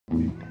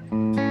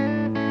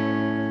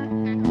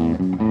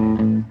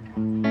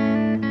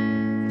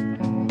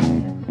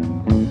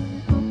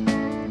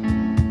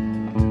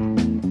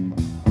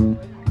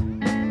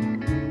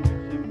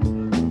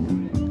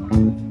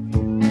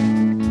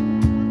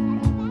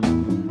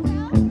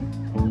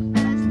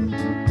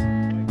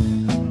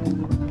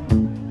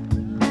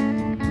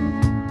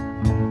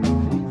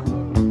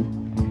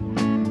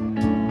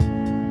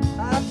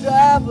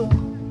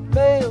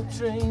Mail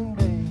train,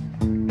 babe,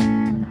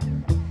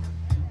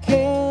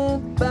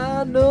 can't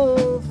buy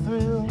no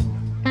thrill.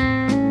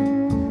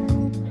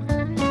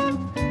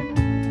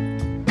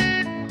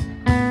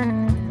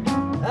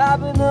 I've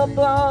been up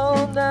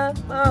all night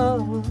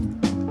long,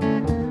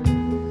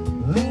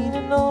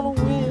 leaning on a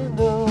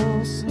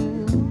windowsill.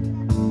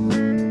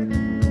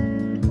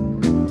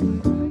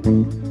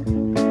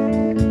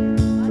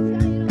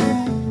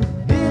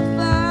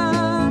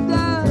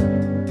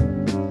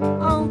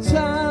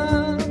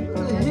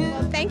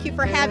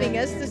 For having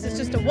us. This is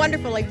just a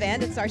wonderful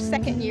event. It's our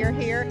second year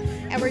here,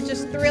 and we're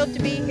just thrilled to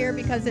be here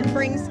because it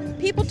brings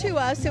people to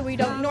us who we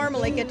don't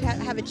normally get to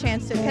have a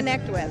chance to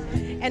connect with.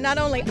 And not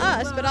only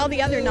us, but all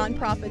the other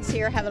nonprofits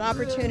here have an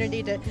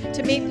opportunity to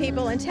meet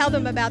people and tell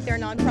them about their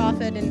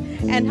nonprofit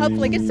and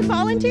hopefully get some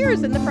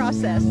volunteers in the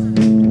process.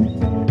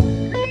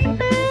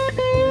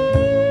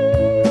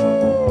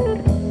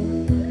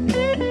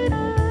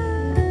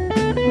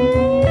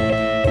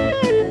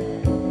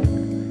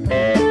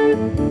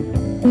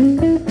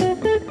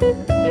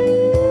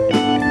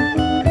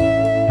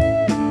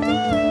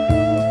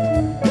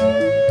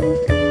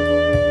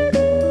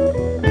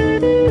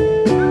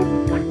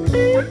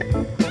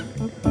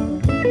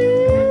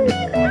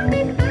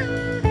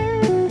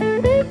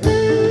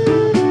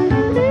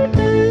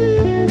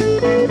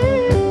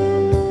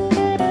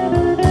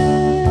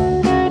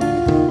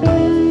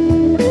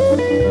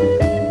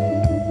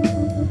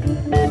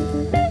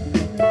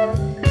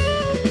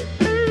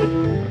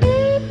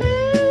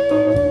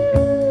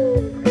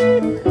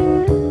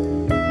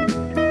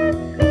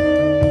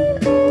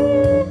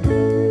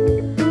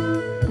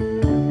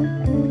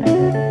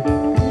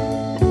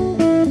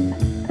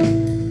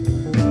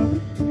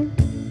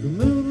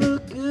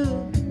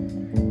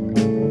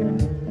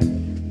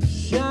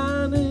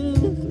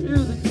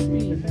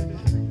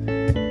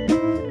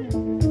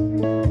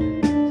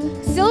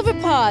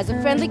 A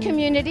friendly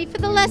community for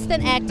the less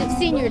than active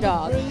senior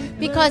dog,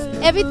 because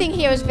everything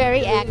here is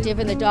very active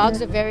and the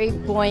dogs are very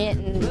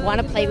buoyant and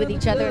want to play with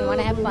each other and want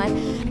to have fun.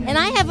 And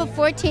I have a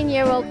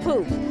 14-year-old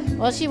Poop.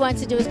 All she wants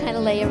to do is kind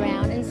of lay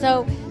around. And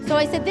so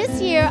I said this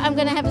year I'm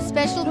going to have a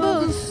special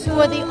booth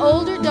for the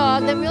older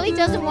dog that really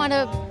doesn't want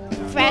to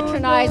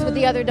fraternize with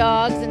the other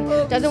dogs and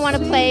doesn't want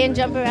to play and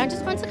jump around,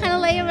 just wants to kind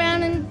of lay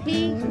around and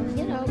be,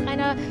 you know,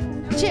 kind of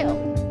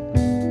chill.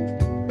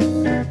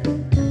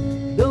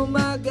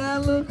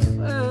 Looks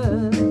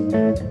fine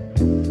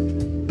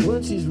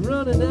when she's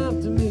running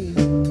after me.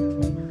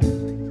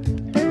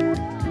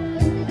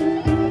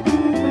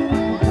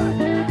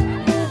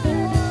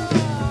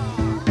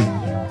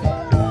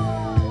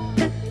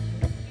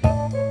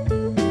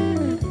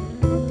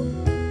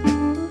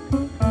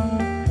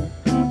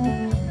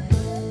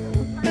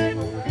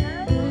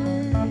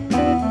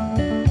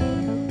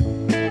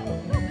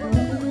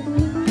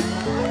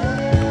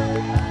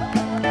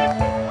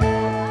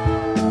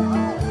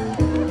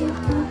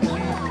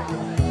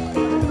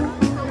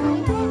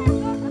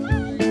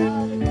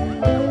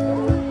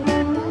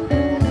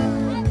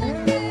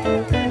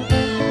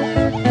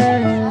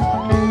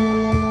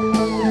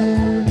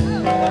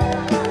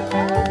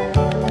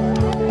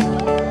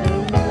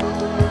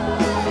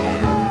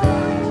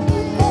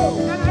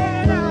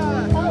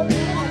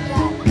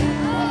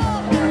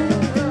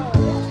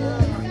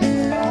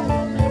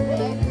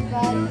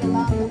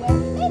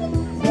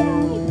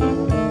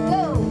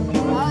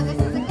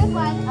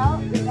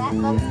 That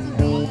looks to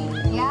be,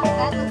 yeah,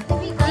 that looks to be.